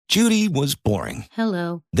Judy was boring.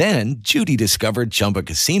 Hello. Then Judy discovered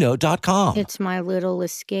ChumbaCasino.com. It's my little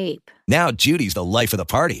escape. Now Judy's the life of the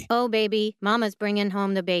party. Oh, baby, mama's bringing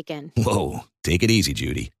home the bacon. Whoa, take it easy,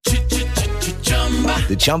 Judy.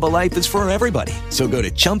 The Chumba life is for everybody. So go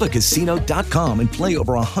to ChumbaCasino.com and play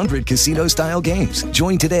over 100 casino-style games.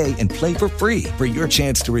 Join today and play for free for your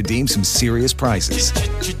chance to redeem some serious prizes.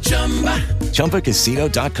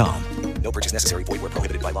 ChumbaCasino.com. No purchase necessary. Void where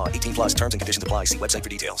prohibited by law. 18 plus terms and conditions apply. See website for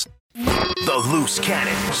details. The Loose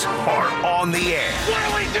Cannons are on the air. What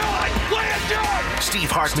are we doing? What are you doing?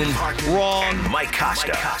 Steve Hartman, Wrong. and Mike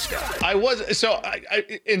Costa. I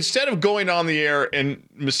instead of going on the air and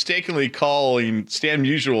mistakenly calling Stan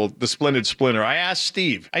Musial the Splendid Splinter, I asked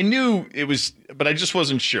Steve. I knew it was, but I just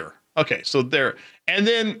wasn't sure. Okay, so there. And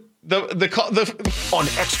then the on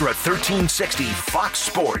Extra 1360 Fox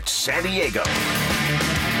Sports San Diego.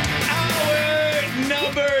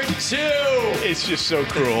 Number 2. It's just so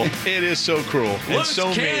cruel. It is so cruel. It's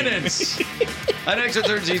so Cannons. On Extra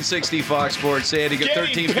 1360 Fox Sports San Diego,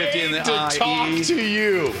 1350 in the to talk to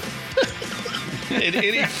you in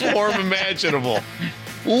any form imaginable.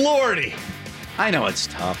 Lordy. I know it's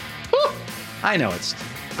tough. I know it's.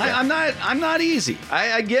 I'm not easy.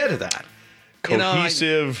 I get that.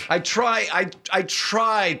 Cohesive. I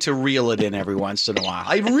try to reel it in every once in a while.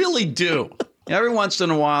 I really do. Every once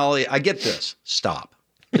in a while, I get this. Stop.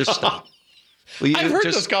 Just stop. I've heard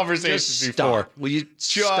those conversations before. Will you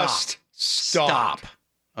just stop?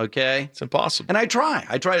 Okay? It's impossible. And I try.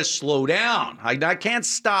 I try to slow down. I can't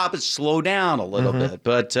stop. It's slow down a little bit.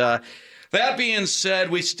 But that being said,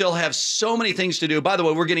 we still have so many things to do. By the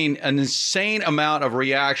way, we're getting an insane amount of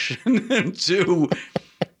reaction to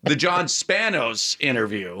the John Spanos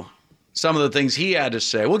interview. Some of the things he had to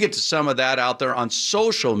say. We'll get to some of that out there on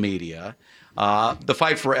social media. The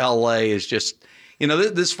fight for L.A. is just,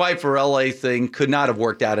 this fight for L.A. thing could not have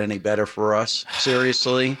worked out any better for us.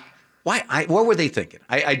 Seriously. Why? What were they thinking?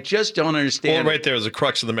 I just don't understand. Well, right there is the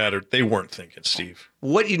crux of the matter. They weren't thinking, Steve.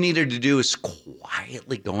 What you needed to do is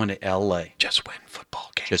quietly go into L.A. Just win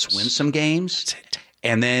football games. Just win some games. That's it.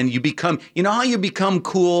 And then you become, how you become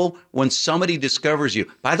cool when somebody discovers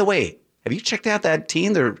you. By the way, have you checked out that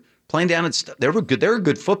team? They're playing down at, they're a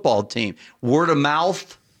good football team. Word of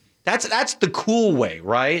mouth. That's the cool way,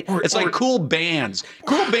 right? It's like cool bands.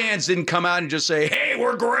 Cool bands didn't come out and just say, hey,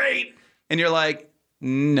 we're great. And you're like,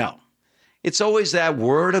 no. It's always that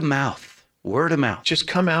word of mouth. Word of mouth. Just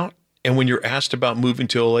come out, and when you're asked about moving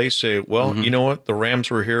to LA, say, well, you know what? The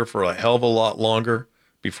Rams were here for a hell of a lot longer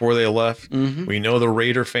before they left. We know the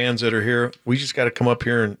Raider fans that are here. We just got to come up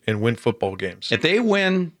here and win football games. If they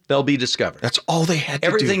win, they'll be discovered. That's all they had to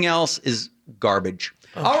Everything do. else is garbage.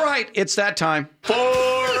 Oh. All right, it's that time. 4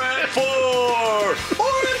 and 4. 4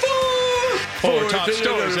 and 4. 4 top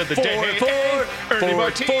stories of the day. Ernie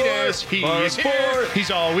Martinez, he is here.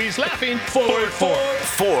 He's always laughing. 4 and 4.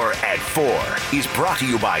 4 at 4 is brought to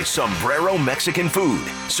you by Sombrero Mexican Food,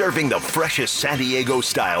 serving the freshest San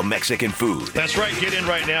Diego-style Mexican food. That's right. Get in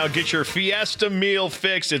right now. Get your Fiesta meal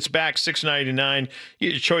fix. It's back $6.99. You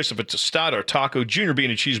get your choice of a tostada or taco, junior bean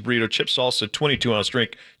and cheese burrito, chip salsa, 22-ounce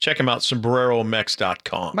drink. Check them out,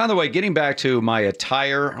 sombreromex.com. By the way, getting back to my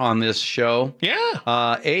attire on this show.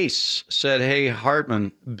 Yeah. Ace said, hey,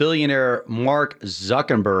 Hartman, billionaire Mark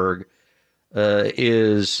Zuckerberg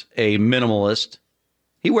is a minimalist.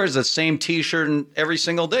 He wears the same T-shirt every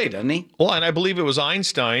single day, doesn't he? Well, and I believe it was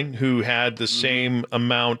Einstein who had the same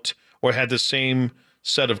amount or had the same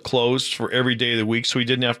set of clothes for every day of the week, so he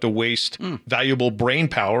didn't have to waste valuable brain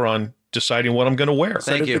power on deciding what I'm going to wear.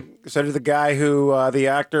 Thank you. So did the guy the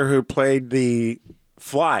actor who played the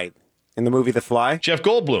Fly in the movie The Fly? Jeff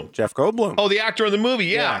Goldblum. Jeff Goldblum. Oh, the actor in the movie,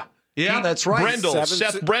 yeah. Yeah, that's right.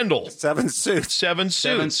 Seth Brendel. 7 suits. 7 suits.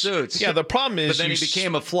 7 suits. Yeah, the problem is... But then he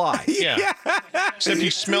became a fly. Yeah. Except you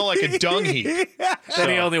smell like a dung heap. Then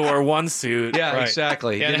he only wore 1 suit. Yeah, Right.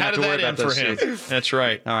 Exactly. Yeah, and how did that end for him? That's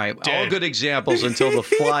right. All right. Dead. All good examples until the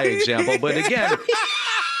fly example. But again,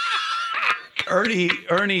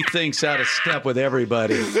 Ernie thinks out of step with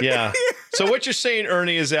everybody. Yeah. So what you're saying,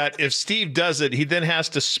 Ernie, is that if Steve does it, he then has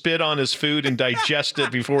to spit on his food and digest it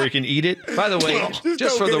before he can eat it? By the way,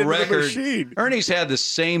 just for the record, Ernie's had the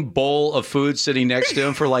same bowl of food sitting next to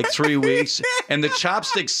him for like 3 weeks, and the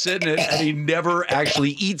chopsticks sit in it, and he never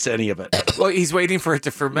actually eats any of it. Well, he's waiting for it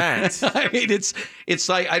to ferment. I mean, it's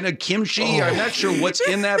like, I know kimchi. I'm not sure what's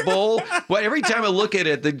in that bowl, but every time I look at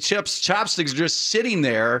it, the chopsticks are just sitting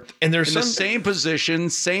there and there's in the same position,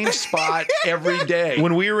 same spot every day.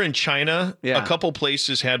 When we were in China, a couple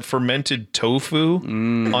places had fermented tofu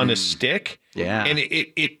on a stick. Yeah. And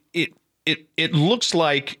it looks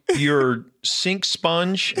like your sink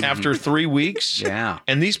sponge after 3 weeks. Yeah.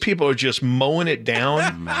 And these people are just mowing it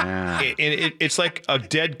down. Man. It's like a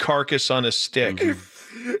dead carcass on a stick.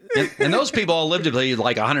 And those people all live to be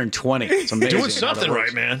like 120. It's amazing. Doing something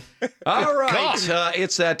right, man. All right.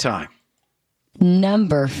 It's that time.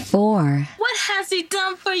 Number 4. What has he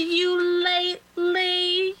done for you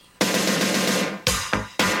lately?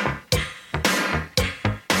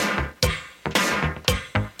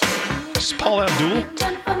 Is Paul Abdul?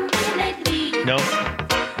 No.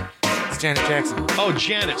 It's Janet Jackson. Oh,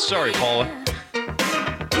 Janet. Sorry, Paula.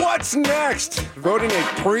 What's next? Voting a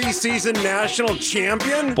preseason national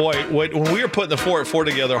champion? Boy, when we were putting the 4 at 4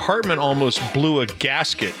 together, Hartman almost blew a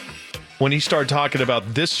gasket when he started talking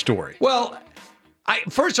about this story. Well,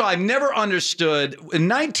 first of all, I've never understood. In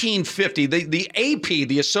 1950, the AP,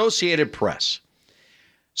 the Associated Press,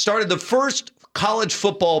 started the first college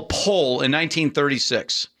football poll in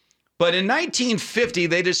 1936. But in 1950,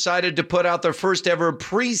 they decided to put out their first ever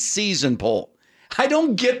preseason poll. I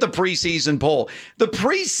don't get the preseason poll. The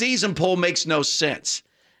preseason poll makes no sense.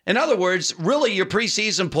 In other words, really, your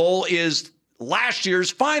preseason poll is last year's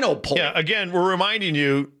final poll. Yeah, again, we're reminding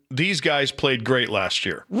you, these guys played great last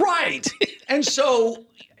year. Right. And so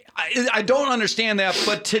I don't understand that.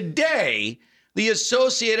 But today, the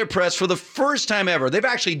Associated Press, for the first time ever, they've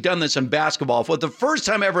actually done this in basketball, for the first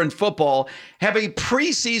time ever in football, have a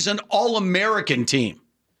preseason All-American team.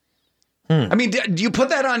 I mean, do you put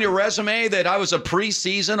that on your resume that I was a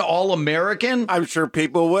preseason All-American? I'm sure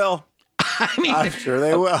people will. I'm sure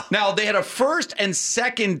they will. Now, they had a first and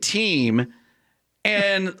second team.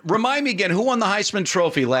 And remind me again, who won the Heisman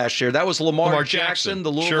Trophy last year? That was Lamar Jackson,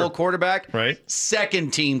 the Louisville quarterback. Right.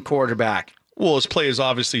 Second team quarterback. Well, his play has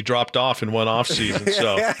obviously dropped off in one offseason,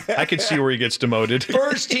 so I could see where he gets demoted.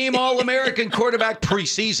 First team All-American quarterback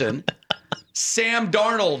preseason, Sam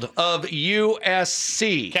Darnold of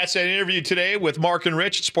USC. Catch that interview today with Mark and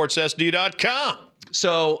Rich at sportssd.com.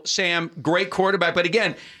 So, Sam, great quarterback. But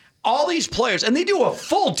again, all these players, and they do a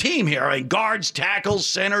full team here. I mean, guards, tackles,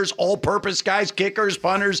 centers, all-purpose guys, kickers,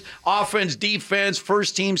 punters, offense, defense,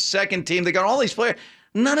 first team, second team. They got all these players.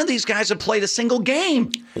 None of these guys have played a single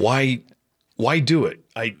game. Why do it?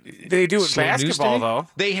 They do it in basketball, though.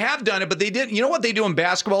 They have done it, but they didn't. You know what they do in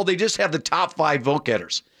basketball? They just have the top 5 vote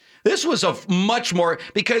getters. This was a much more,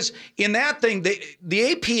 because in that thing,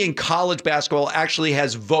 the AP in college basketball actually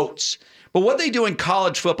has votes. But what they do in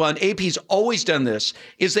college football, and AP's always done this,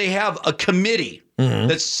 is they have a committee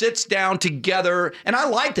that sits down together. And I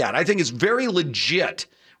like that. I think it's very legit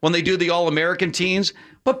when they do the All-American teams.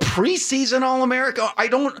 But preseason All-America,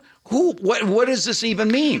 what does this even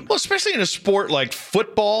mean? Well, especially in a sport like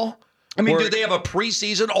football. I mean, do they have a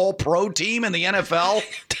preseason All-Pro team in the NFL?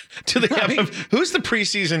 Do they have who's the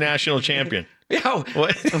preseason national champion? Yeah.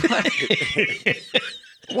 What?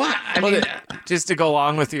 What? I mean, just to go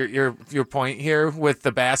along with your point here with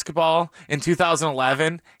the basketball, in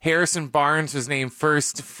 2011, Harrison Barnes was named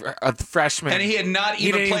first freshman. And he had not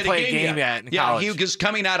even played a game yet in yeah, college. He was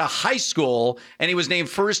coming out of high school, and he was named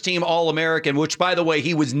first team All-American, which, by the way,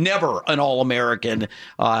 he was never an All-American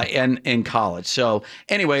in college. So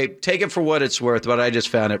anyway, take it for what it's worth, but I just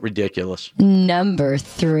found it ridiculous. Number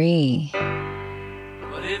 3.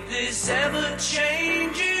 But if this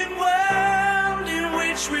ever-changing world in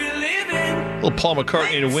which we live in. Little Paul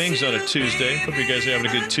McCartney and Wings on a Tuesday. Hope you guys are having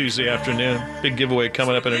a good Tuesday afternoon. Big giveaway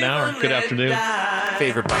coming up in an hour. Good afternoon.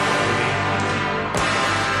 Favorite part.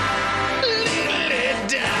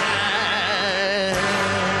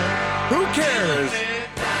 Who cares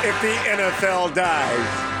if the NFL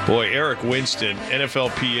dies? Boy, Eric Winston,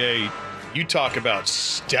 NFLPA, you talk about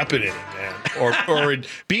stepping in it, man. Or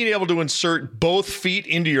being able to insert both feet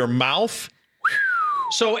into your mouth.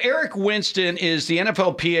 So Eric Winston is the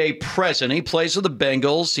NFLPA president. He plays with the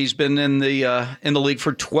Bengals. He's been in the league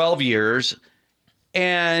for 12 years.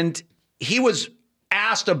 And he was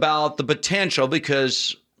asked about the potential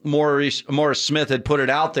because Morris Smith had put it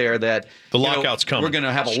out there that the lockout's coming. We're going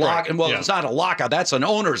to have a lock. Well, It's not a lockout. That's an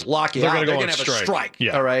owner's lockout. They're going to have a strike.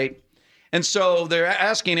 Yeah. All right. And so they're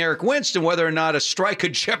asking Eric Winston whether or not a strike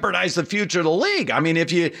could jeopardize the future of the league. I mean,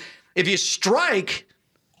 if you strike,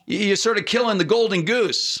 you're sort of killing the golden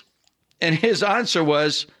goose. And his answer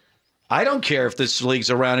was, I don't care if this league's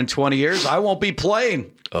around in 20 years. I won't be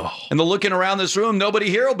playing. Oh. And the looking around this room, nobody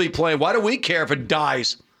here will be playing. Why do we care if it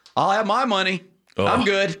dies? I'll have my money. Oh. I'm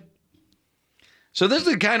good. So this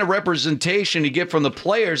is the kind of representation you get from the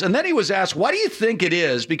players. And then he was asked, why do you think it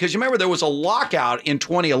is? Because you remember there was a lockout in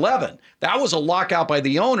 2011. That was a lockout by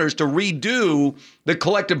the owners to redo the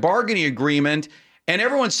collective bargaining agreement. And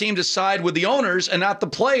everyone seemed to side with the owners and not the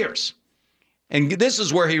players. and this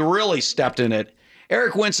is where he really stepped in it.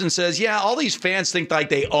 Eric Winston says, yeah, all these fans think like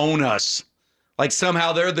they own us. Like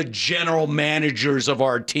somehow they're the general managers of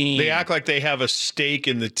our team. They act like they have a stake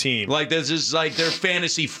in the team. Like this is like their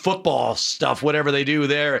fantasy football stuff, whatever they do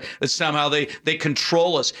there. That somehow they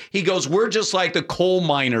control us. He goes, we're just like the coal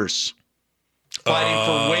miners fighting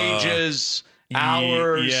for wages,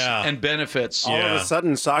 hours, and benefits. All of a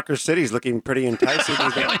sudden, Soccer City's looking pretty enticing.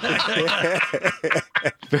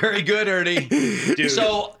 Very good, Ernie. Dude.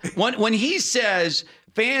 So when he says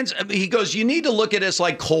fans, he goes, you need to look at us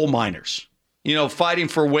like coal miners. Fighting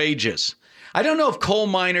for wages. I don't know if coal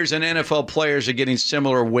miners and NFL players are getting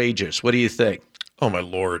similar wages. What do you think? Oh, my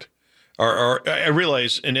Lord. I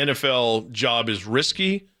realize an NFL job is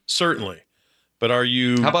risky, certainly. But are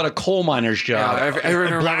you... How about a coal miner's job? Yeah,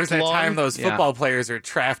 everyone remembers that time those football players are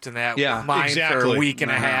trapped in that mine for a week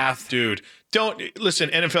and a half. Dude,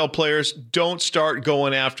 listen, NFL players, don't start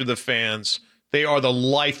going after the fans. They are the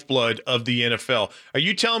lifeblood of the NFL. Are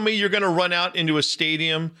you telling me you're going to run out into a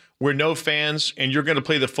stadium where no fans and you're going to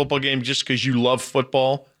play the football game just because you love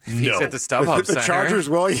football? No. He's at the StubHub The Chargers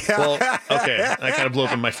will, yeah. Well, okay. I kind of blew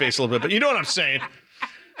up in my face a little bit, but you know what I'm saying.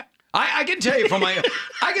 I can tell you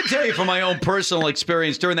from my own personal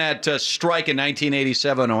experience during that strike in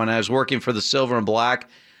 1987 when I was working for the Silver and Black.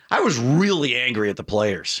 I was really angry at the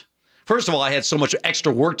players. First of all, I had so much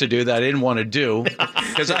extra work to do that I didn't want to do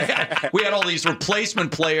because we had all these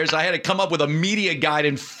replacement players. I had to come up with a media guide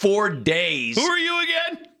in 4 days. Who are you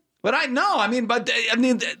again? But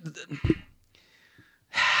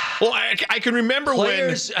well, I can remember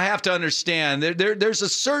players I have to understand there's a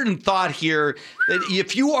certain thought here that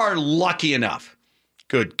if you are lucky enough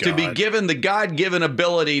to be given the God-given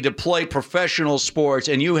ability to play professional sports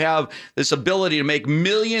and you have this ability to make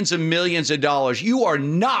millions and millions of dollars, you are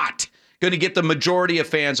not going to get the majority of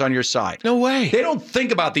fans on your side. No way. They don't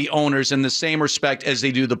think about the owners in the same respect as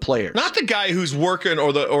they do the players. Not the guy who's working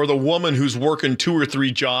or the woman who's working 2 or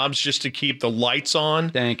 3 jobs just to keep the lights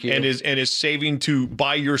on. Thank you. And is saving to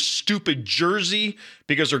buy your stupid jersey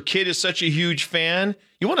because her kid is such a huge fan.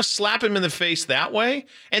 You want to slap him in the face that way?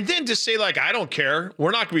 And then to say, like, I don't care.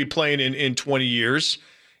 We're not going to be playing in 20 years.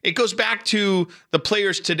 It goes back to the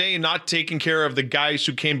players today not taking care of the guys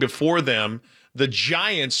who came before them, the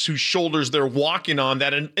giants whose shoulders they're walking on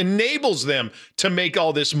that enables them to make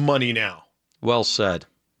all this money now. Well said.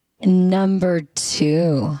 Number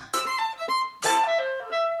 2.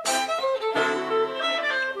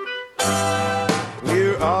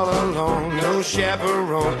 We're all alone, no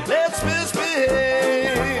chaperone. Let's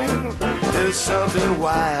misbehave. There's something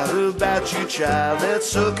wild about you, child, that's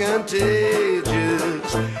so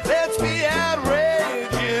contagious. Let's be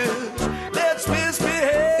outrageous. Let's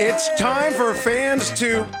misbehave. It's time for fans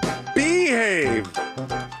to behave.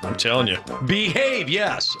 I'm telling you. Behave,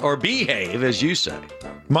 yes. Or behave, as you say.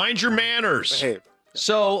 Mind your manners. Behave.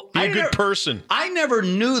 So be a good person. I never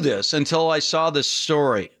knew this until I saw this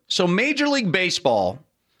story. So Major League Baseball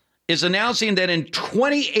is announcing that in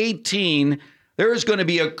 2018, there is going to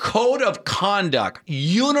be a code of conduct,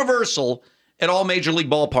 universal, at all Major League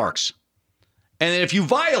ballparks. And if you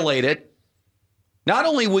violate it, not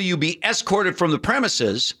only will you be escorted from the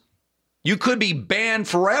premises, you could be banned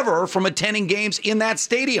forever from attending games in that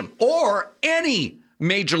stadium or any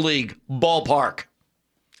Major League ballpark.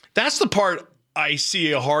 That's the part I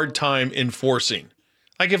see a hard time enforcing.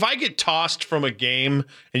 Like if I get tossed from a game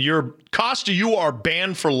and Costa, you are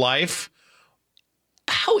banned for life,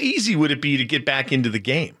 how easy would it be to get back into the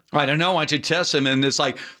game? I don't know. Why don't you test him? And it's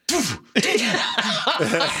like,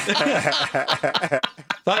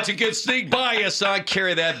 thought you could sneak by you, so I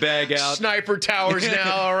carry that bag out. Sniper towers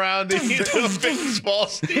now around the baseball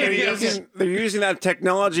stadium. They're using that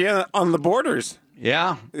technology on the borders.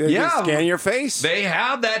 Yeah. They can scan your face. They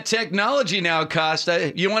have that technology now,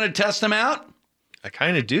 Costa. You want to test them out? I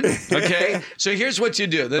kind of do. Okay. So here's what you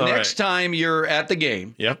do. The next time you're at the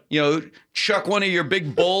game, chuck one of your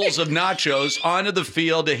big bowls of nachos onto the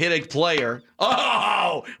field to hit a player.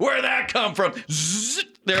 Oh, where'd that come from? Zzz,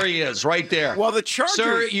 there he is, right there. Well, the Chargers...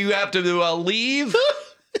 Sir, you have to leave.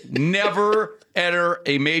 Never enter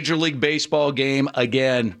a Major League Baseball game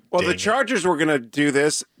again. Well, the Chargers were going to do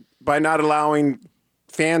this by not allowing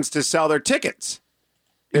fans to sell their tickets.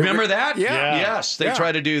 Remember that? Yeah. Yes, they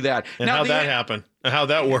try to do that. And how'd that happen? How'd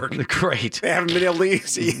that work? Great. They haven't been able to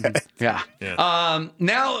use it yet. Yeah.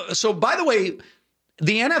 Now, so by the way,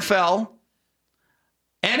 the NFL,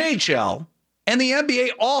 NHL, and the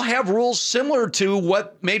NBA all have rules similar to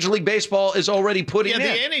what Major League Baseball is already putting in. The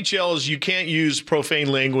NHL is you can't use profane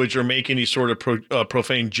language or make any sort of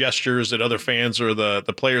profane gestures at other fans or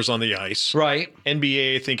the players on the ice. Right.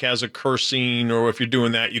 NBA, I think, has a cursing, or if you're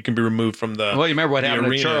doing that, you can be removed from the Well, you remember what happened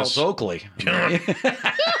arenas. to Charles Oakley.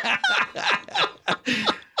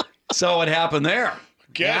 So what happened there?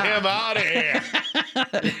 Get him out of here.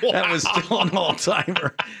 That was still an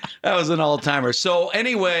all-timer. That was an all-timer. So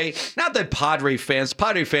anyway, not that Padre fans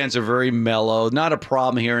are very mellow, not a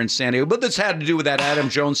problem here in San Diego, but this had to do with that Adam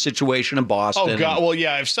Jones situation in Boston. Oh, God. Well,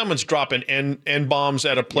 yeah, if someone's dropping N-bombs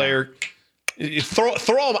at a player, you throw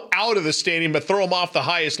them out of the stadium, but throw them off the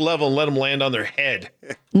highest level and let them land on their head.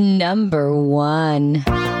 Number 1.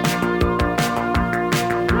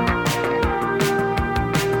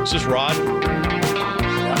 Is this Rod?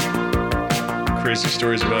 Crazy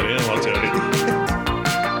stories about him, I'll tell you.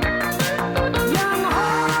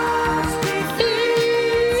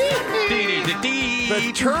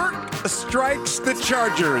 The Turk strikes the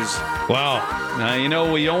Chargers. Wow. Now, you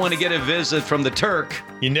know, we don't want to get a visit from the Turk.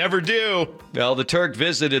 You never do. Well, the Turk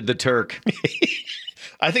visited the Turk.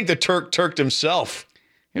 I think the Turk turked himself.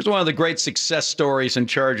 Here's one of the great success stories in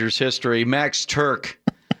Chargers history. Max Turk,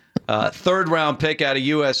 third-round pick out of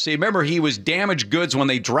USC. Remember, he was damaged goods when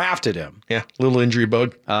they drafted him. Yeah, little injury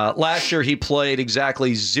bug. Last year, he played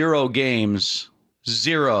exactly 0 games.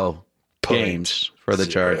 0 games for the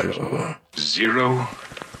Chargers.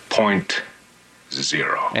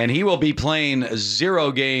 0.0. And he will be playing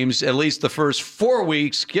 0 games at least the first 4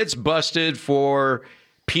 weeks. Gets busted for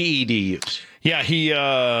PED use. Yeah, he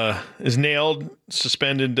is nailed,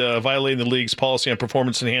 suspended, violating the league's policy on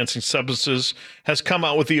performance-enhancing substances, has come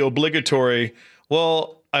out with the obligatory,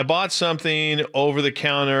 well, I bought something over the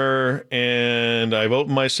counter, and I've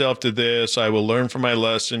opened myself to this. I will learn from my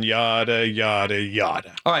lesson, yada, yada,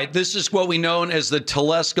 yada. All right, this is what we know as the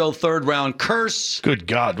Telesco third-round curse. Good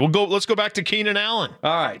God. Let's go back to Keenan Allen.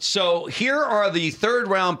 All right, so here are the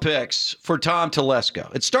third-round picks for Tom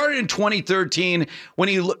Telesco. It started in 2013 when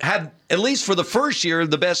he had, at least for the first year,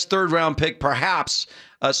 the best third-round pick perhaps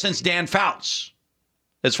since Dan Fouts.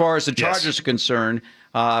 As far as the Chargers are concerned,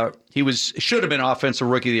 he should have been Offensive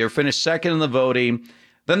Rookie of the Year, finished second in the voting.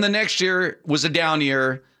 Then the next year was a down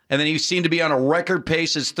year, and then he seemed to be on a record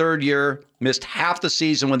pace his third year, missed half the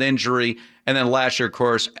season with injury, and then last year, of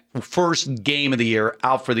course, first game of the year,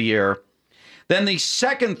 out for the year. Then the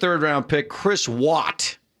second third-round pick, Chris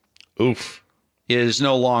Watt, is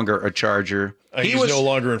no longer a Charger. He was no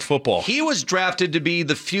longer in football. He was drafted to be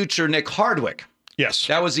the future Nick Hardwick. Yes.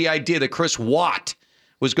 That was the idea, that Chris Watt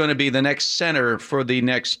was going to be the next center for the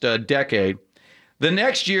next decade. The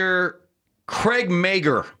next year, Craig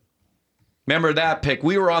Mager. Remember that pick?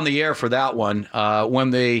 We were on the air for that one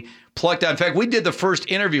when they plucked out. In fact, we did the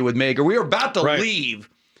first interview with Mager. We were about to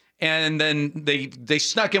leave, and then they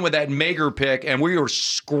snuck in with that Mager pick, and we were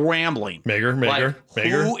scrambling. Mager.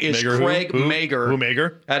 Who is Craig Mager? Who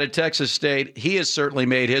Mager? Out of Texas State. He has certainly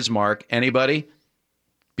made his mark. Anybody?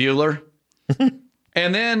 Bueller?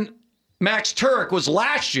 And then Max Turk was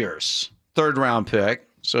last year's third-round pick,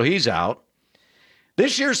 so he's out.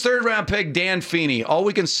 This year's third-round pick, Dan Feeney. All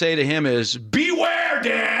we can say to him is, beware,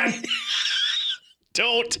 Dan!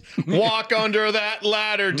 Don't walk under that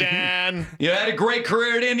ladder, Dan. You had a great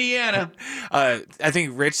career at Indiana. I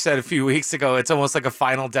think Rich said a few weeks ago, it's almost like a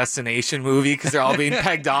Final Destination movie because they're all being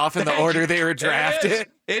pegged off in the order they were drafted.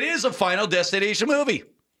 It is a Final Destination movie.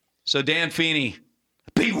 So Dan Feeney,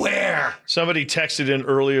 beware. Somebody texted in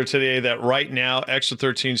earlier today that right now Extra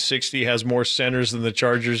 1360 has more centers than the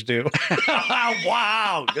Chargers do.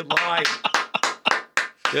 Wow. Good line.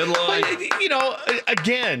 Good line. But, you know,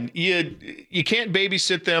 again, you can't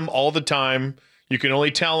babysit them all the time. You can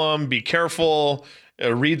only tell them, be careful,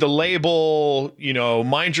 read the label,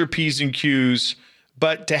 mind your P's and Q's.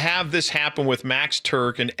 But to have this happen with Max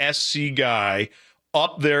Turk, an SC guy,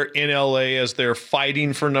 up there in LA as they're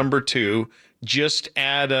fighting for number 2, just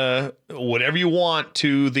add whatever you want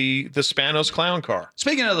to the Spanos clown car.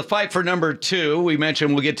 Speaking of the fight for number 2, we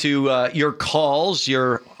mentioned we'll get to your calls,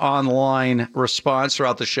 your online response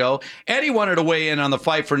throughout the show. Eddie wanted to weigh in on the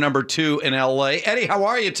fight for number 2 in LA. Eddie, how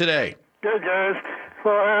are you today? Good, guys.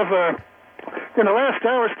 Well, I have in the last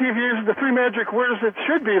hour, Steve used the 3 magic words that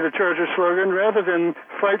should be the Charger slogan. Rather than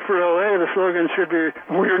fight for LA, the slogan should be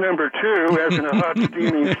we're number 2, as in a hot,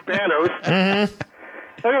 steaming Spanos. Mm-hmm.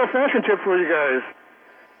 I got a fashion tip for you guys.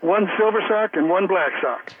 1 silver sock and 1 black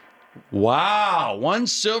sock. Wow. 1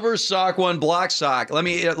 silver sock, 1 black sock. Let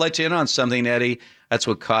me let you in on something, Eddie. That's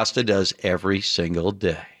what Costa does every single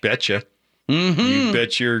day. Betcha. Mm-hmm. You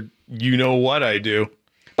bet you know what I do.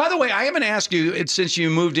 By the way, I haven't asked you since you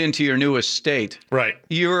moved into your new estate. Right.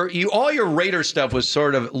 All your Raider stuff was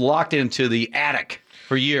sort of locked into the attic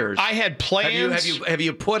for years. I had plans. Have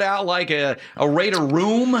you put out like a Raider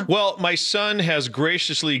room? Well, my son has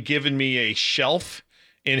graciously given me a shelf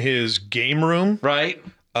in his game room. Right.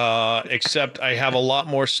 Except I have a lot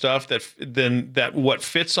more stuff than what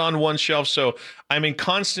fits on one shelf. So I'm in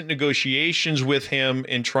constant negotiations with him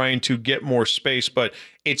in trying to get more space, but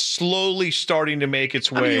it's slowly starting to make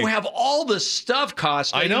its way. I mean, you have all the stuff,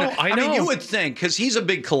 Costa. I know. I mean, you would think, because he's a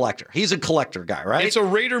big collector. He's a collector guy, right? It's a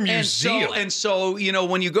Raider museum. And so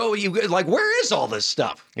when you go, like, where is all this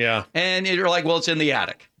stuff? Yeah. And you're like, well, it's in the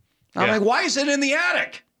attic. I'm like, why is it in the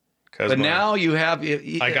attic? But now you have...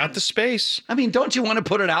 I got the space. I mean, don't you want to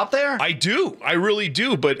put it out there? I do. I really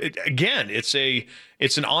do. But again, it's an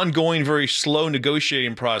ongoing, very slow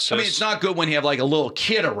negotiating process. I mean, it's not good when you have like a little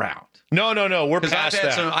kid around. No. We're past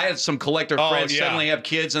that. I had some collector friends suddenly have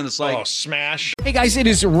kids, and it's like... smash. Hey, guys, it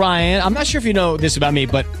is Ryan. I'm not sure if you know this about me,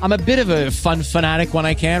 but I'm a bit of a fun fanatic when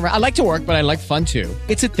I can. I like to work, but I like fun, too.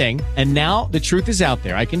 It's a thing. And now the truth is out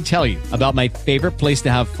there. I can tell you about my favorite place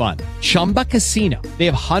to have fun. Chumba Casino. They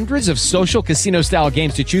have hundreds of social casino-style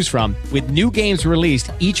games to choose from with new games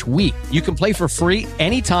released each week. You can play for free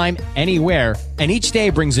anytime, anywhere, and each day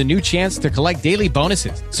brings a new chance to collect daily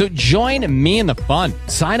bonuses. So join me in the fun.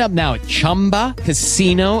 Sign up now at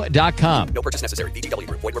ChumbaCasino.com. No purchase necessary. VGW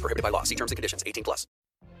Group. Void where prohibited by law. See terms and conditions. 18+.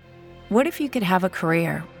 What if you could have a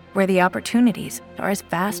career where the opportunities are as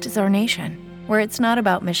vast as our nation, where it's not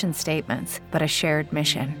about mission statements, but a shared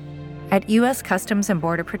mission? At U.S. Customs and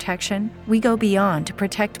Border Protection, we go beyond to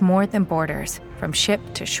protect more than borders. From ship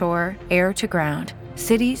to shore, air to ground,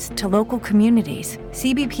 cities to local communities,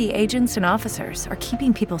 CBP agents and officers are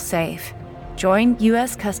keeping people safe. Join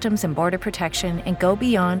U.S. Customs and Border Protection and go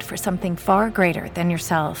beyond for something far greater than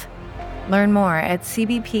yourself. Learn more at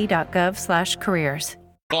cbp.gov/careers.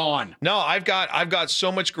 Gone. No, I've got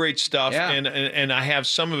so much great stuff, and I have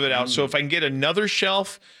some of it out. So if I can get another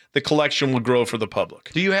shelf, the collection will grow for the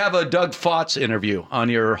public. Do you have a Doug Fotts interview on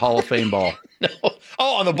your Hall of Fame ball? No.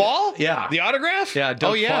 Oh, on the ball? Yeah. The autograph? Yeah,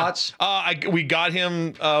 Doug Fotts. We got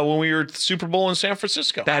him when we were at the Super Bowl in San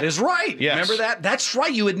Francisco. That is right. Yes. Remember that? That's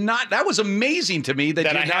right. You had not. That was amazing to me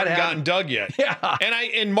that I hadn't gotten Doug yet. Yeah.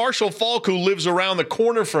 And Marshall Falk, who lives around the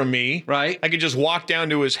corner from me, right? I could just walk down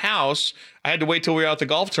to his house. I had to wait till we were out the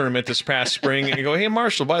golf tournament this past spring and go, hey,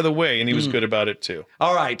 Marshall, by the way. And he was good about it, too.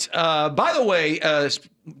 All right. By the way,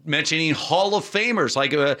 mentioning Hall of Famers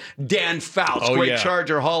like Dan Fouts, great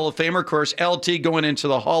Charger Hall of Famer. Of course, LT going into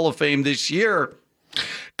the Hall of Fame this year.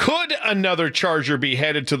 Could another Charger be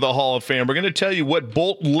headed to the Hall of Fame? We're going to tell you what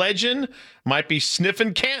Bolt legend might be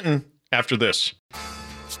sniffing Canton after this.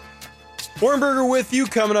 Warrenberger with you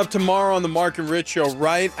coming up tomorrow on the Mark and Rich Show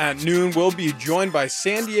right at noon. We'll be joined by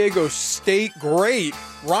San Diego State great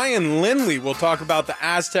Ryan Lindley. We'll talk about the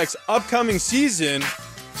Aztecs' upcoming season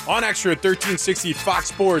on Extra 1360 Fox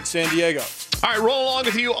Sports San Diego. All right, roll along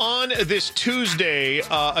with you on this Tuesday.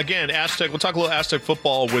 Again, Aztec. We'll talk a little Aztec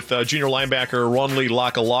football with junior linebacker Ronley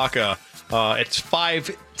Laka. It's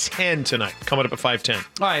 5:10 tonight. Coming up at 5:10.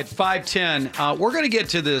 All right, 5:10. We're going to get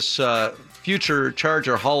to this future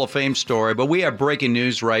Charger Hall of Fame story, but we have breaking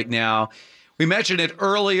news right now. We mentioned it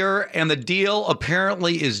earlier, and the deal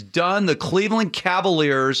apparently is done. The Cleveland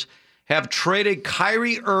Cavaliers have traded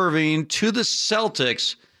Kyrie Irving to the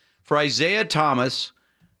Celtics for Isaiah Thomas,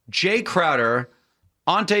 Jay Crowder,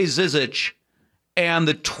 Ante Zizic, and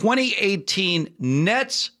the 2018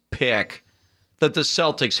 Nets pick that the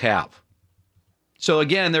Celtics have. So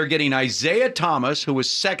again, they're getting Isaiah Thomas, who was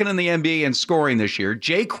second in the NBA in scoring this year,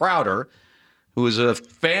 Jay Crowder, who is a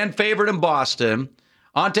fan favorite in Boston,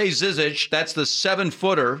 Ante Zizic, that's the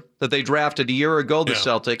 7-footer that they drafted a year ago, the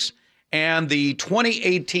Celtics, and the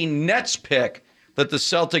 2018 Nets pick that the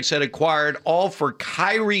Celtics had acquired, all for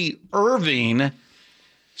Kyrie Irving.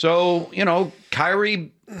 So,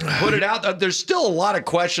 Kyrie put it out. There's still a lot of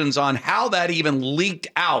questions on how that even leaked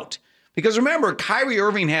out. Because remember, Kyrie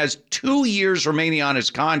Irving has 2 years remaining on his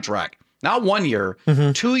contract. Not 1 year,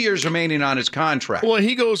 2 years remaining on his contract. Well,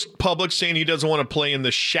 he goes public saying he doesn't want to play in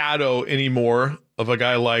the shadow anymore of a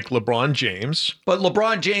guy like LeBron James. But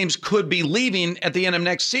LeBron James could be leaving at the end of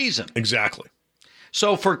next season. Exactly.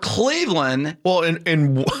 So for Cleveland... Well,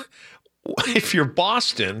 and if you're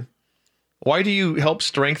Boston, why do you help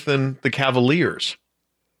strengthen the Cavaliers?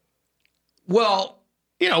 Well...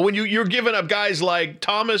 when you're giving up guys like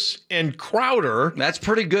Thomas and Crowder. That's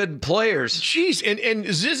pretty good players. Jeez, and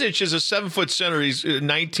Zizic is a 7-foot center. He's a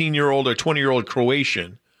 19-year-old or 20-year-old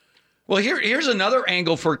Croatian. Well, here's another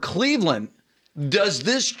angle for Cleveland. Does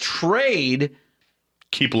this trade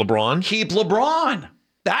keep LeBron? Keep LeBron.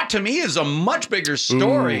 That, to me, is a much bigger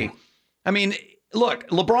story. Ooh. I mean, look,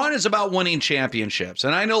 LeBron is about winning championships.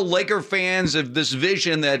 And I know Laker fans have this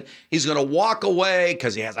vision that he's going to walk away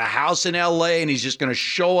because he has a house in L.A. and he's just going to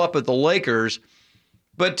show up at the Lakers.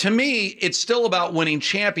 But to me, it's still about winning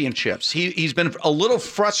championships. He's been a little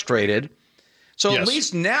frustrated. So at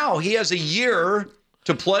least now he has a year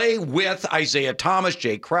to play with Isaiah Thomas,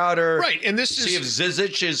 Jay Crowder. Right, and see if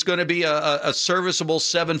Zizic is going to be a serviceable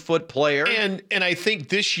 7-foot player. And I think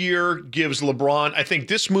this year gives LeBron, I think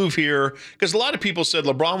this move here, because a lot of people said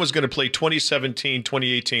LeBron was going to play 2017,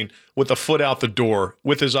 2018 with a foot out the door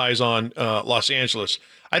with his eyes on Los Angeles.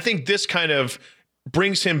 I think this kind of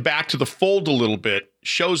brings him back to the fold a little bit,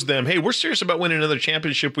 shows them, hey, we're serious about winning another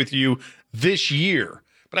championship with you this year.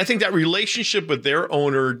 But I think that relationship with their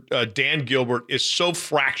owner, Dan Gilbert, is so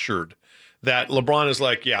fractured that LeBron is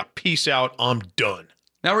like, yeah, peace out, I'm done.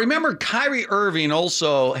 Now, remember, Kyrie Irving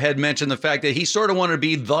also had mentioned the fact that he sort of wanted to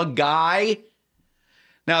be the guy.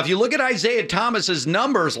 Now, if you look at Isaiah Thomas's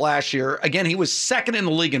numbers last year, again, he was second in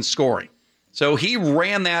the league in scoring. So he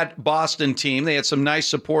ran that Boston team. They had some nice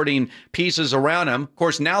supporting pieces around him. Of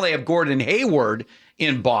course, now they have Gordon Hayward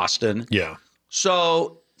in Boston. Yeah.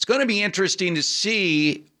 So it's going to be interesting to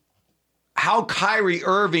see how Kyrie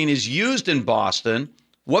Irving is used in Boston,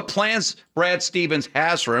 what plans Brad Stevens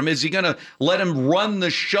has for him. Is he going to let him run the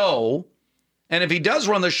show? And if he does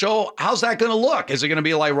run the show, how's that going to look? Is it going to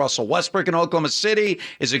be like Russell Westbrook in Oklahoma City?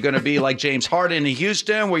 Is it going to be like James Harden in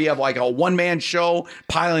Houston, where you have like a one-man show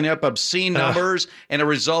piling up obscene numbers and it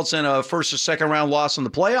results in a first or second round loss in the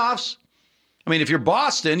playoffs? I mean, if you're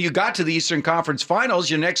Boston, you got to the Eastern Conference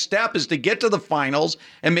Finals. Your next step is to get to the finals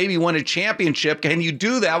and maybe win a championship. Can you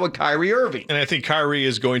do that with Kyrie Irving? And I think Kyrie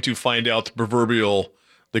is going to find out the proverbial,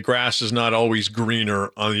 the grass is not always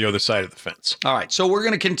greener on the other side of the fence. All right, so we're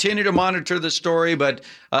going to continue to monitor the story. But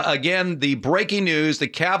again, the breaking news, the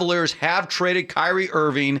Cavaliers have traded Kyrie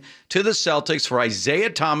Irving to the Celtics for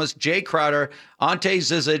Isaiah Thomas, Jay Crowder, Ante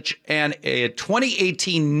Zizic, and a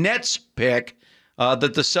 2018 Nets pick that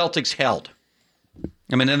the Celtics held.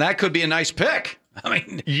 I mean, and that could be a nice pick.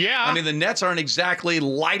 The Nets aren't exactly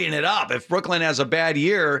lighting it up. If Brooklyn has a bad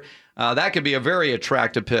year, that could be a very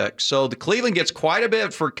attractive pick. So the Cleveland gets quite a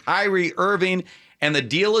bit for Kyrie Irving, and the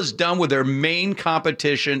deal is done with their main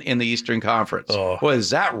competition in the Eastern Conference. Oh. Boy, is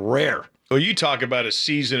that rare. Well, you talk about a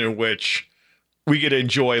season in which we get to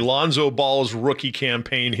enjoy Lonzo Ball's rookie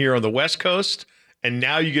campaign here on the West Coast, and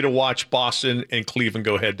now you get to watch Boston and Cleveland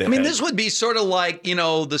go head to head. I mean, this would be sort of like,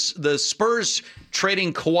 the Spurs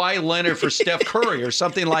trading Kawhi Leonard for Steph Curry or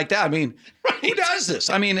something like that. I mean, who does this?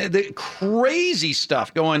 I mean, the crazy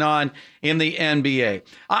stuff going on in the NBA.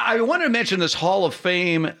 I want to mention this Hall of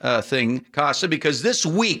Fame thing, Costa, because this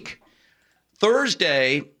week,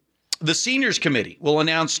 Thursday, the Seniors Committee will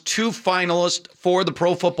announce 2 finalists for the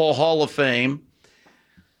Pro Football Hall of Fame.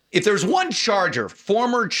 If there's one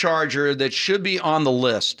former Charger that should be on the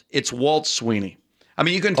list, it's Walt Sweeney. I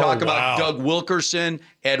mean, you can talk about Doug Wilkerson,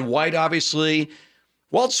 Ed White, obviously.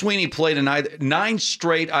 Walt Sweeney played in 9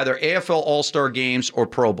 straight either AFL All-Star games or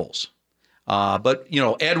Pro Bowls. But,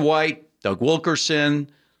 Ed White, Doug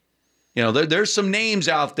Wilkerson, there's some names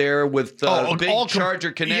out there with big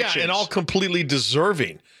Charger connections. Yeah, and all completely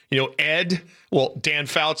deserving. Dan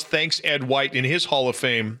Fouts thanks Ed White in his Hall of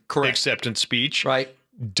Fame acceptance speech. Right.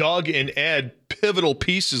 Doug and Ed, pivotal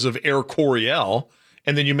pieces of Air Coryell.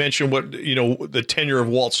 And then you mentioned the tenure of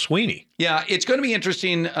Walt Sweeney. Yeah, it's going to be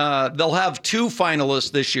interesting. They'll have 2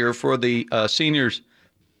 finalists this year for the seniors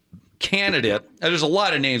candidate. There's a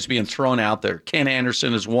lot of names being thrown out there. Ken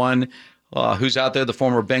Anderson is one who's out there, the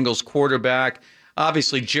former Bengals quarterback.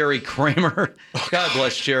 Obviously, Jerry Kramer. God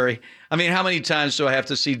bless Jerry. I mean, how many times do I have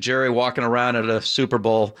to see Jerry walking around at a Super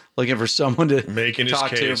Bowl looking for someone to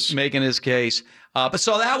talk to, making his case? But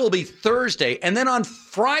so that will be Thursday. And then on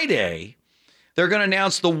Friday, they're going to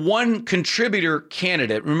announce the one contributor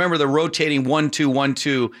candidate. Remember, they're rotating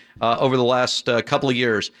 1-2-1-2 over the last couple of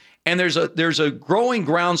years. And there's a growing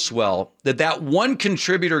groundswell that one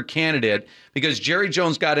contributor candidate, because Jerry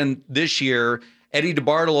Jones got in this year, Eddie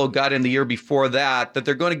DeBartolo got in the year before that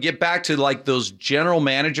they're going to get back to like those general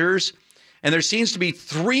managers. And there seems to be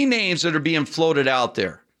 3 names that are being floated out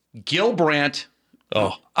there. Gil Brandt,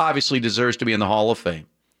 obviously deserves to be in the Hall of Fame.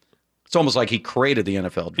 It's almost like he created the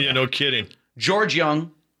NFL draft. Yeah, no kidding. George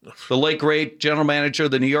Young, the late great general manager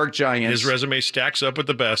of the New York Giants. His resume stacks up with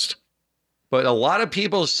the best. But a lot of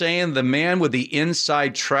people saying the man with the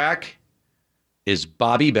inside track is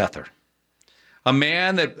Bobby Beathard. A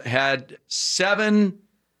man that had 7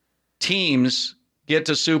 teams get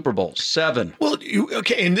to Super Bowl. 7. Well,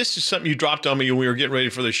 and this is something you dropped on me when we were getting ready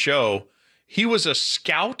for the show. he was a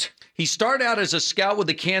scout. He started out as a scout with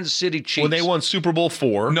the Kansas City Chiefs. When they won Super Bowl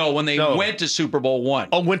IV. No, when they went to Super Bowl I.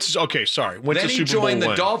 Oh, Went to Super Bowl Then he joined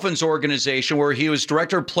the Dolphins organization where he was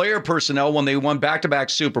director of player personnel when they won back-to-back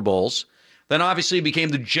Super Bowls. Then obviously he became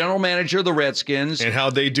the general manager of the Redskins. And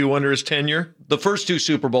how'd they do under his tenure? The first 2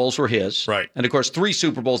 Super Bowls were his. Right. And of course 3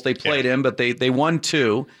 Super Bowls they played in, but they won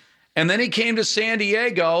 2. And then he came to San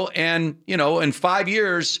Diego and, in 5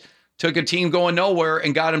 years took a team going nowhere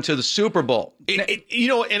and got him to the Super Bowl. And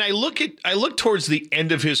I look towards the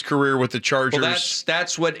end of his career with the Chargers. Well,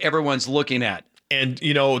 that's what everyone's looking at. And,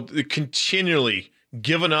 continually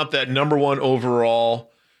giving up that number 1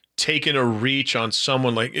 overall, taking a reach on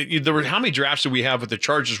someone like there were how many drafts did we have with the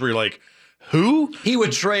Chargers where you're like, who? He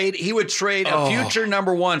would trade a future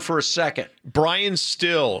number 1 for a second. Brian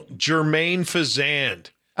Still, Jermaine Fazand.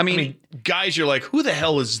 I mean, guys, you're like, who the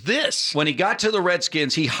hell is this? When he got to the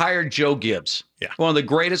Redskins, he hired Joe Gibbs. Yeah. One of the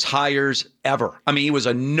greatest hires ever. I mean, he was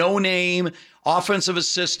a no-name offensive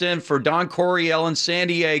assistant for Don Coryell in San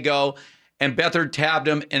Diego, and Beathard tabbed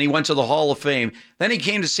him, and he went to the Hall of Fame. Then he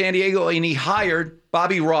came to San Diego, and he hired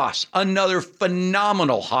Bobby Ross, another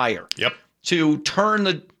phenomenal hire. Yep. To turn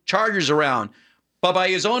the Chargers around. But by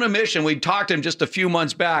his own admission, we talked to him just a few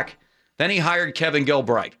months back, then he hired Kevin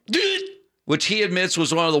Gilbride. Which he admits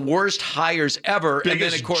was one of the worst hires ever. Biggest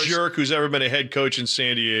and then, of course, jerk who's ever been a head coach in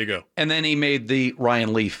San Diego. And then he made the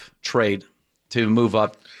Ryan Leaf trade to move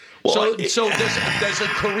up. Well, so does a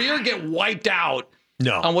career get wiped out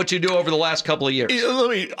on what you do over the last couple of years?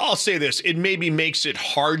 I'll say this. It maybe makes it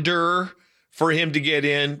harder for him to get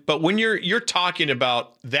in. But when you're talking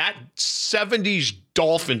about that 70s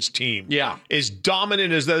Dolphins team as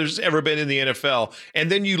dominant as there's ever been in the NFL, and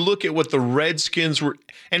then you look at what the Redskins were,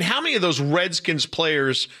 and how many of those Redskins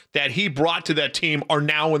players that he brought to that team are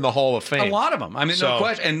now in the Hall of Fame? A lot of them. I mean, no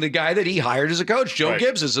question. And the guy that he hired as a coach, Joe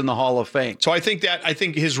Gibbs, is in the Hall of Fame. So I think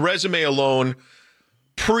his resume alone,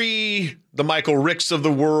 pre the Michael Ricks of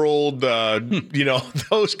the world,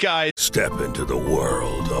 those guys. Step into the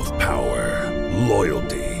world of power,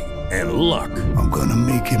 loyalty, and luck. I'm gonna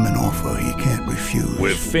make him an offer he can't refuse.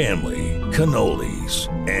 With family, cannolis,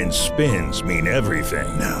 and spins mean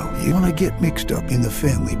everything. Now, you wanna get mixed up in the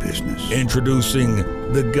family business. Introducing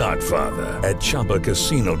The Godfather at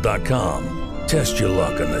ChumbaCasino.com. Test your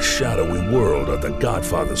luck in the shadowy world of The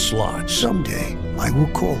Godfather slot. Someday, I will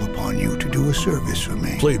call upon you to do a service for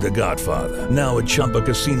me. Play The Godfather, now at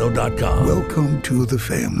ChumbaCasino.com. Welcome to the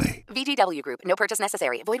family. VGW Group. No purchase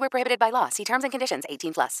necessary. Void where prohibited by law. See terms and conditions.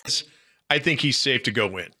 18+. I think he's safe to go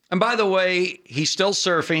win. And by the way, he's still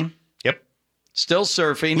surfing. Yep. Still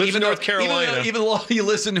surfing. Lives in North Carolina. Even though you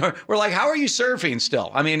listen to her, we're like, how are you surfing still?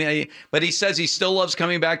 I mean, but he says he still loves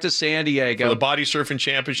coming back to San Diego. For the body surfing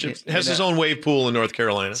championships. Has his own wave pool in North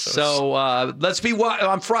Carolina. So let's be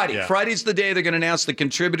on Friday. Yeah. Friday's the day they're going to announce the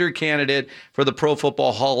contributor candidate for the Pro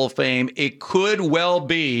Football Hall of Fame. It could well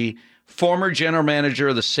be former general manager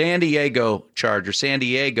of the San Diego Chargers,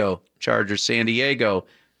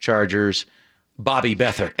 Bobby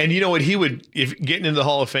Beathard. And you know what he would, if getting into the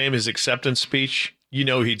Hall of Fame, his acceptance speech,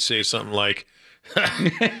 he'd say something like,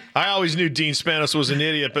 I always knew Dean Spanos was an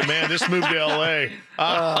idiot, but man, this move to L.A.,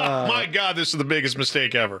 my God, this is the biggest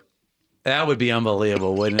mistake ever. That would be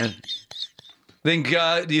unbelievable, wouldn't it? Do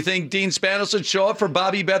you think Dean Spanos would show up for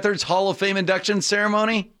Bobby Beathard's Hall of Fame induction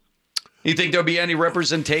ceremony? You think there'll be any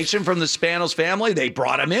representation from the Spanos family? They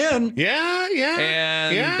brought him in. Yeah.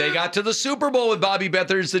 And they got to the Super Bowl with Bobby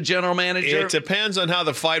Beathard as the general manager. It depends on how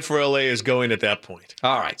the fight for LA is going at that point.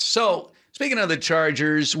 All right. So, speaking of the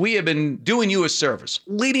Chargers, we have been doing you a service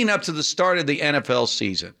leading up to the start of the NFL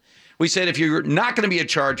season. We said if you're not going to be a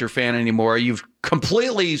Charger fan anymore, you've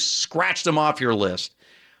completely scratched them off your list,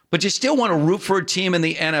 but you still want to root for a team in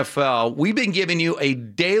the NFL, we've been giving you a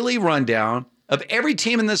daily rundown of every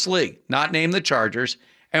team in this league, not named the Chargers,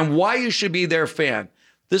 and why you should be their fan.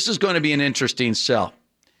 This is going to be an interesting sell.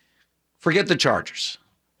 Forget the Chargers.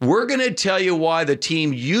 We're going to tell you why the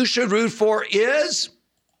team you should root for is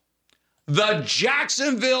the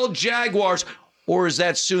Jacksonville Jaguars, or is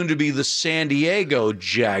that soon to be the San Diego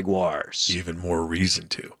Jaguars? Even more reason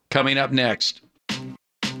to. Coming up next.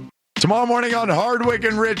 Tomorrow morning on Hardwick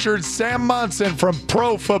and Richards, Sam Munson from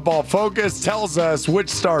Pro Football Focus tells us which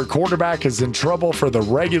star quarterback is in trouble for the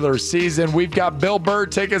regular season. We've got Bill Burr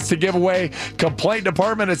tickets to give away. Complaint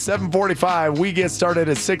department at 7:45. We get started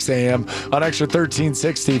at 6 a.m. on Extra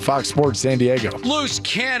 1360 Fox Sports San Diego. Loose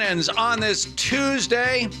cannons on this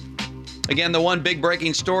Tuesday. Again, the one big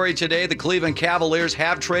breaking story today, the Cleveland Cavaliers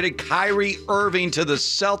have traded Kyrie Irving to the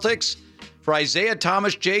Celtics for Isaiah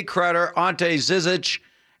Thomas, Jay Crowder, Ante Zizic,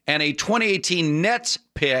 and a 2018 Nets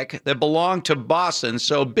pick that belonged to Boston.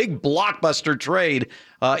 So big blockbuster trade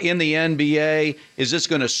in the NBA. Is this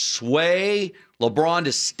going to sway LeBron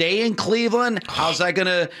to stay in Cleveland? How's that going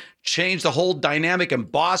to change the whole dynamic in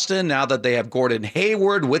Boston now that they have Gordon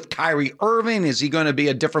Hayward with Kyrie Irving? Is he going to be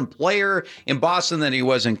a different player in Boston than he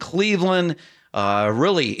was in Cleveland?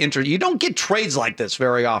 You don't get trades like this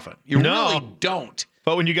very often. You really don't.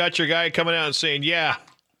 But when you got your guy coming out and saying, yeah,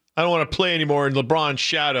 I don't want to play anymore in LeBron's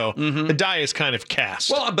shadow, the die is kind of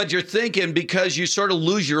cast. Well, but you're thinking because you sort of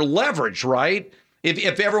lose your leverage, right?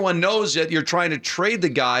 If everyone knows that you're trying to trade the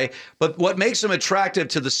guy, but what makes him attractive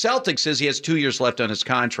to the Celtics is he has 2 years left on his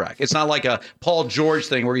contract. It's not like a Paul George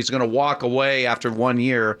thing where he's going to walk away after 1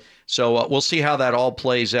 year. So we'll see how that all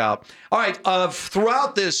plays out. All right,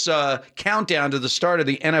 throughout this countdown to the start of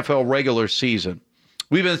the NFL regular season,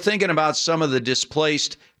 we've been thinking about some of the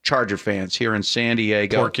displaced Charger fans here in San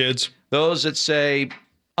Diego. Poor kids. Those that say,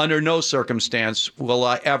 under no circumstance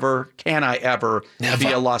can I ever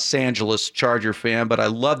be a Los Angeles Charger fan, but I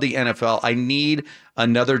love the NFL. I need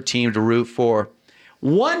another team to root for.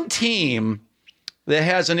 One team that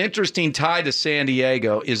has an interesting tie to San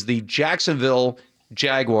Diego is the Jacksonville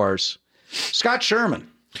Jaguars. Scott Sherman.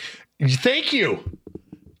 Thank you.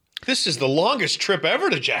 This is the longest trip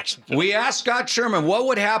ever to Jacksonville. We asked Scott Sherman, what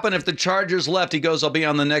would happen if the Chargers left? He goes, I'll be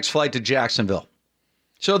on the next flight to Jacksonville.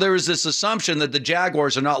 So there was this assumption that the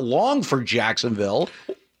Jaguars are not long for Jacksonville,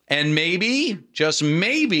 and maybe, just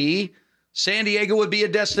maybe, San Diego would be a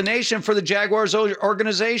destination for the Jaguars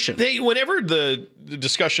organization. Whenever the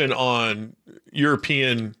discussion on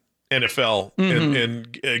European NFL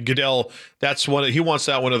and Goodell, he wants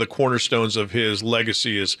that one of the cornerstones of his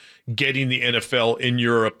legacy is getting the NFL in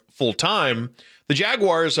Europe full time. The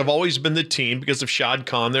Jaguars have always been the team because of Shad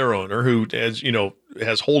Khan, their owner, who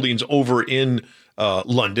has holdings over in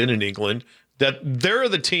London in England, that they're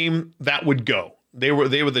the team that would go. They were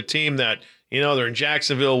the team that, they're in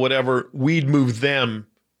Jacksonville, whatever, we'd move them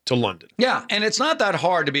to London. Yeah, and it's not that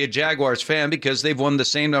hard to be a Jaguars fan because they've won the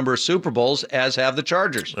same number of Super Bowls as have the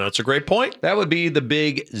Chargers. That's a great point. That would be the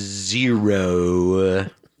big 0.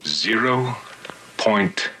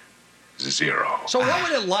 0.0. So what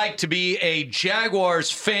would it like to be a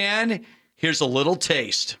Jaguars fan? Here's a little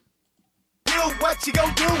taste. You, what you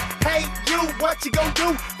gonna do? Hey, you, what you gonna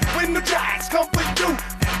do? When the Jags come for you,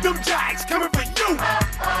 them Jags coming for you.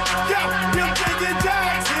 Yeah, you thinking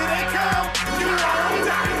Jags, here they come. You're on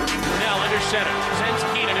time. Now under center, sends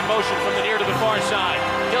Keenan in motion from the near to the far side.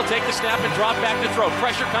 He'll take the snap and drop back to throw.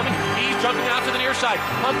 Pressure coming. He's jumping out to the near side.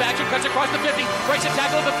 Pump action, cuts across the 50. Breaks a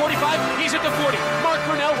tackle at the 45. He's at the 40. Mark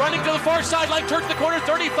Brunell running to the far sideline. Turns the corner,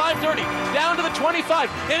 35-30. Down to the 25.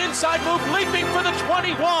 An inside move, leaping for the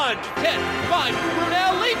 21. 10, 5.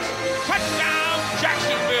 Brunell leaps. Touchdown,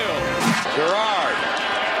 Jacksonville. Gerard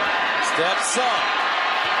steps up.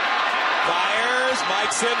 Fires.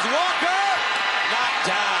 Mike Sims Walker. Knocked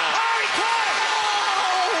down.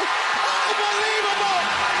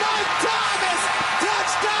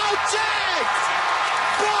 Touchdown Jags!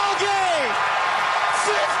 Ball game!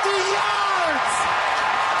 50 yards!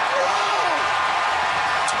 Whoa!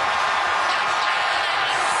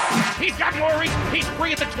 He's got more reach. He's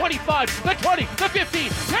free at the 25, the 20, the 15,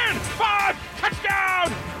 10, 5,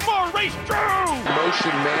 touchdown! Maurice Drew!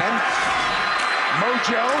 Motion man.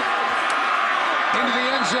 Mojo into the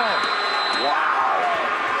end zone. Wow!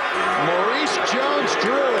 Maurice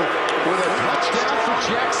Jones-Drew with a touchdown for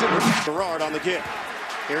Jacksonville. Gerard on the give.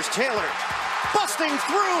 Here's Taylor. Busting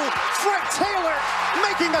through. Fred Taylor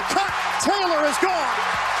making a cut. Taylor is gone.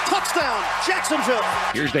 Touchdown, Jacksonville.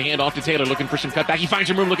 Here's the handoff to Taylor looking for some cutback. He finds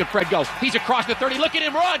some room. Look at Fred go. He's across the 30. Look at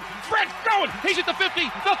him run. Fred's going. He's at the 50,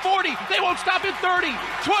 the 40. They won't stop in 30,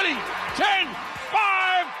 20, 10,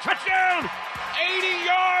 5. Touchdown. 80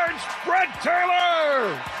 yards. Fred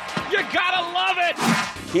Taylor. You gotta love it.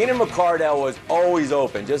 Keenan McCardell was always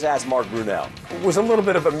open. Just ask Mark Brunell. Was a little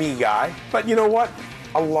bit of a me guy, but you know what?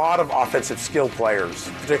 A lot of offensive skill players,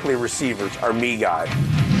 particularly receivers, are me guy.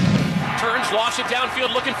 Turns, lofts it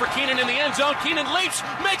downfield, looking for Keenan in the end zone. Keenan leaps,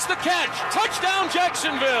 makes the catch. Touchdown,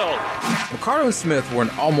 Jacksonville. McCardell and Smith were an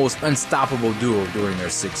almost unstoppable duo during their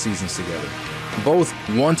 6 seasons together. Both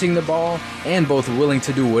wanting the ball and both willing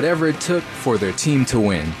to do whatever it took for their team to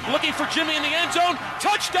win. Looking for Jimmy in the end zone.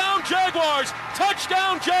 Touchdown, Jaguars.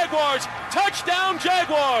 Touchdown, Jaguars. Touchdown,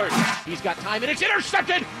 Jaguars. He's got time and it's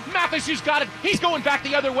intercepted. Mathis has got it. He's going back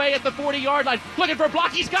the other way at the 40-yard line. Looking for a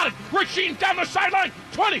block. He's got it. Rasheen down the sideline.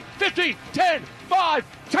 20, 15, 10, 5.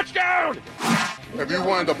 Touchdown. If you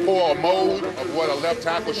wanted to pour a mold of what a left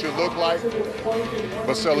tackle should look like,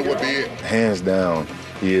 Vasella would be it. Hands down,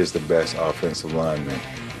 he is the best offensive lineman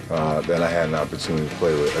that I had an opportunity to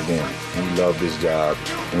play with. Again, he loved his job,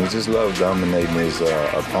 and he just loved dominating his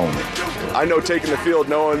opponent. I know taking the field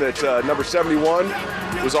knowing that number 71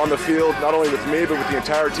 was on the field, not only with me, but with the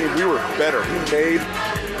entire team, we were better. He made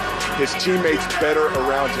his teammates better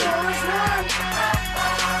around him.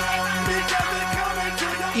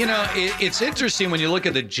 You know, it's interesting when you look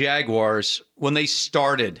at the Jaguars when they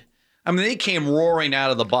started. I mean, they came roaring out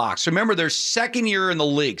of the box. Remember, their second year in the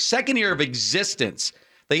league, second year of existence.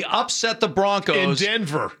 They upset the Broncos in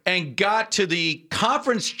Denver and got to the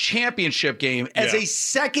conference championship game as a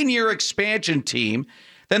second-year expansion team.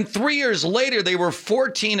 Then 3 years later, they were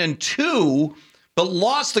 14-2, but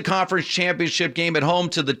lost the conference championship game at home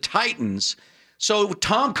to the Titans. So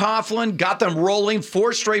Tom Coughlin got them rolling,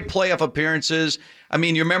 4 straight playoff appearances. I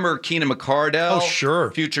mean, you remember Keenan McCardell? Oh,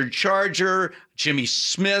 sure. Future Charger. Jimmy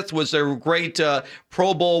Smith was their great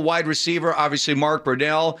Pro Bowl wide receiver. Obviously, Mark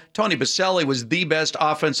Brunell. Tony Baselli was the best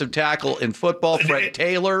offensive tackle in football. Fred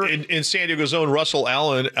Taylor. In San Diego's own Russell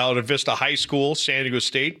Allen out of Vista High School, San Diego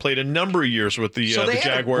State, played a number of years with the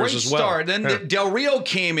Jaguars as well. Start. Then Del Rio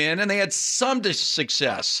came in, and they had some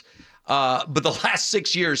success. But the last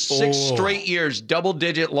 6 years, 6 straight years,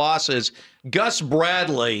 double-digit losses. Gus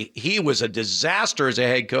Bradley, he was a disaster as a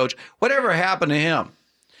head coach. Whatever happened to him?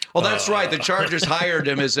 Well, that's right. The Chargers hired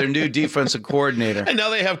him as their new defensive coordinator. And now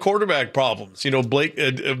they have quarterback problems. You know, Blake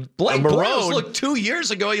Bortles looked 2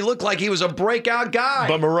 years ago. He looked like he was a breakout guy.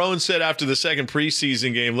 But Marone said after the second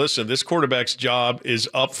preseason game, listen, this quarterback's job is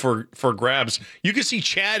up for grabs. You can see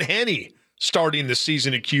Chad Henne starting the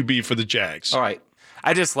season at QB for the Jags. All right.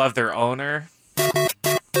 I just love their owner.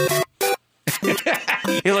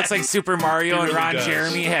 He looks like Super Mario and Ron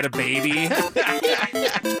Jeremy had a baby.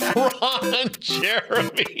 Ron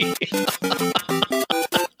Jeremy.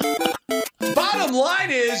 Bottom line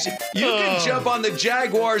is, you can jump on the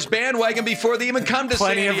Jaguars bandwagon before they even come to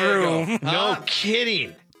San Diego. Plenty of room. No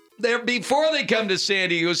kidding. Before they come to San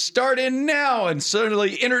Diego, start in now and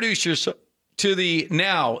certainly introduce yourself to the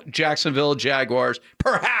now Jacksonville Jaguars,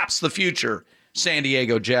 perhaps the future San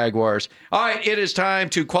Diego Jaguars. All right, it is time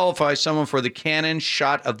to qualify someone for the Cannon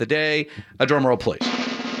Shot of the Day. A drum roll, please.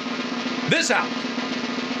 This out.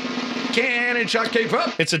 Cannon Shot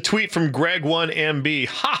K-Pop. It's a tweet from Greg1MB.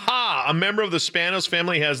 Ha ha! A member of the Spanos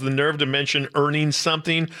family has the nerve to mention earning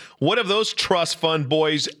something. What have those trust fund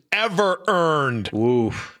boys ever earned?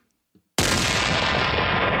 Oof.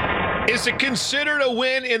 Is it considered a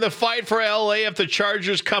win in the fight for LA if the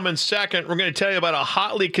Chargers come in second? We're going to tell you about a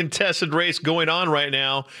hotly contested race going on right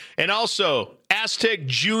now. And also, Aztec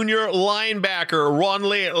Junior linebacker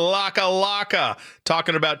Ronley Laka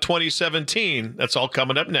talking about 2017. That's all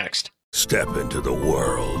coming up next. Step into the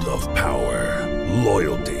world of power,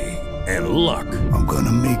 loyalty, and luck. I'm going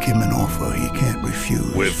to make him an offer he can't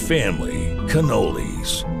refuse. With family,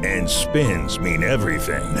 cannolis, and spins mean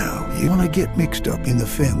everything. Now, you want to get mixed up in the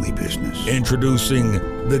family business. Introducing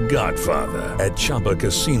The Godfather at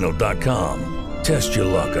ChumbaCasino.com. Test your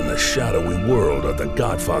luck in the shadowy world of The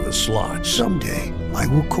Godfather slot. Someday, I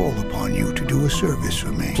will call upon you to do a service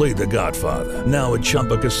for me. Play The Godfather now at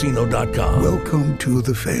ChumbaCasino.com. Welcome to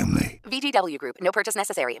the family. VGW Group. No purchase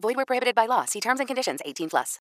necessary. Void where prohibited by law. See terms and conditions. 18+.